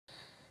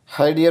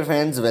Hi dear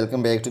friends,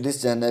 welcome back to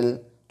this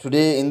channel.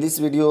 Today in this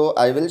video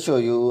I will show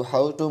you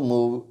how to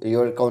move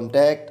your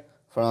contact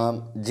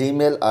from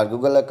Gmail or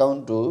Google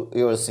account to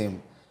your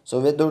SIM. So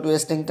without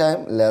wasting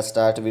time, let's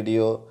start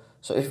video.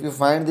 So if you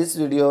find this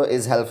video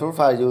is helpful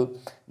for you,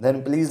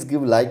 then please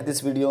give like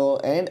this video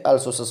and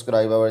also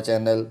subscribe our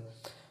channel.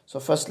 So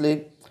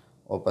firstly,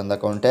 open the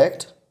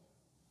contact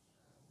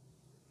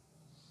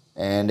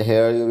and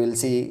here you will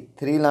see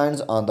three lines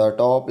on the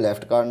top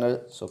left corner.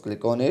 So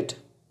click on it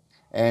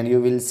and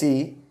you will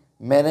see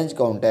manage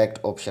contact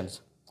options.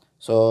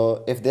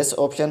 So if this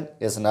option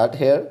is not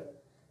here,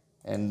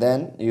 and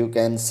then you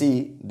can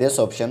see this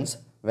options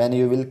when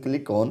you will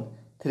click on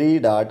three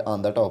dot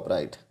on the top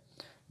right,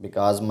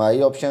 because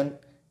my option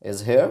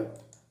is here,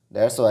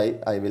 that's why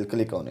I will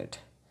click on it.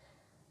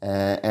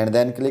 And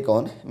then click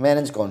on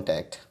manage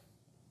contact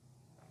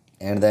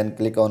and then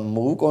click on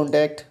move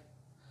contact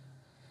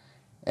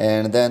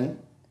and then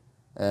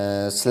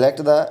select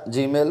the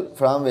Gmail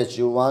from which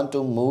you want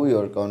to move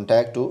your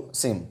contact to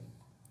SIM.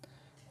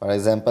 For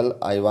example,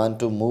 I want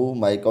to move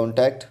my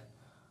contact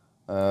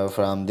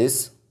from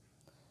this,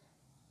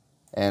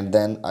 and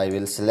then I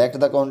will select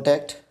the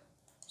contact.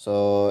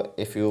 So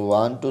if you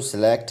want to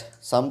select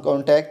some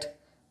contact,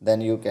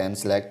 then you can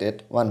select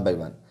it one by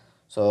one.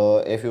 So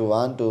if you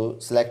want to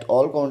select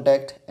all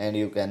contact and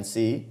you can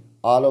see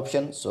all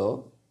options,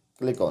 so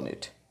click on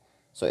it.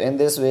 So in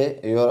this way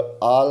your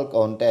all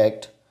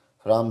contact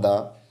from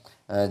the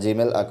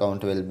Gmail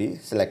account will be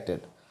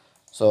selected.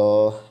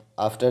 So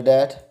after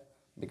that,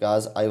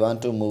 because I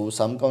want to move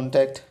some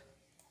contact,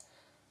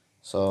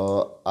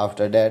 so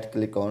after that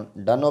click on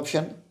done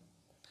option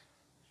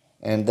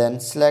and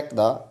then select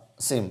the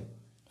SIM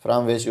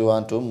from which you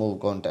want to move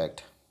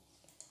contact.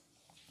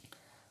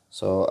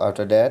 So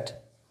after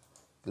that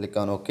click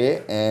on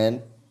OK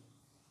and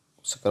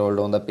scroll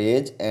down the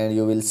page and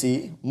you will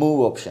see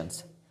move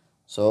options.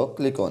 So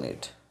click on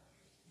it.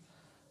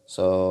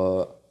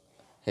 So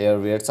here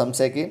wait some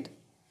second.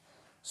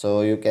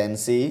 So you can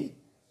see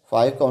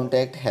 5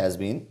 contact has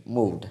been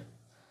moved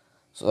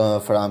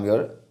from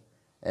your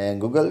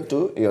Google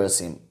to your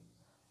SIM.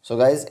 So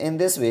guys, in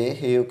this way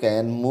you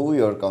can move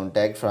your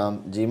contact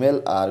from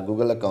Gmail or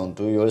Google account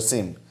to your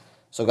SIM.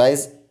 So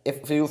guys,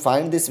 if you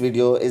find this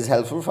video is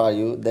helpful for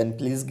you, then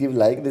please give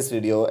like this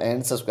video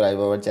and subscribe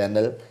our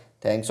channel.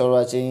 Thanks for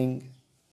watching.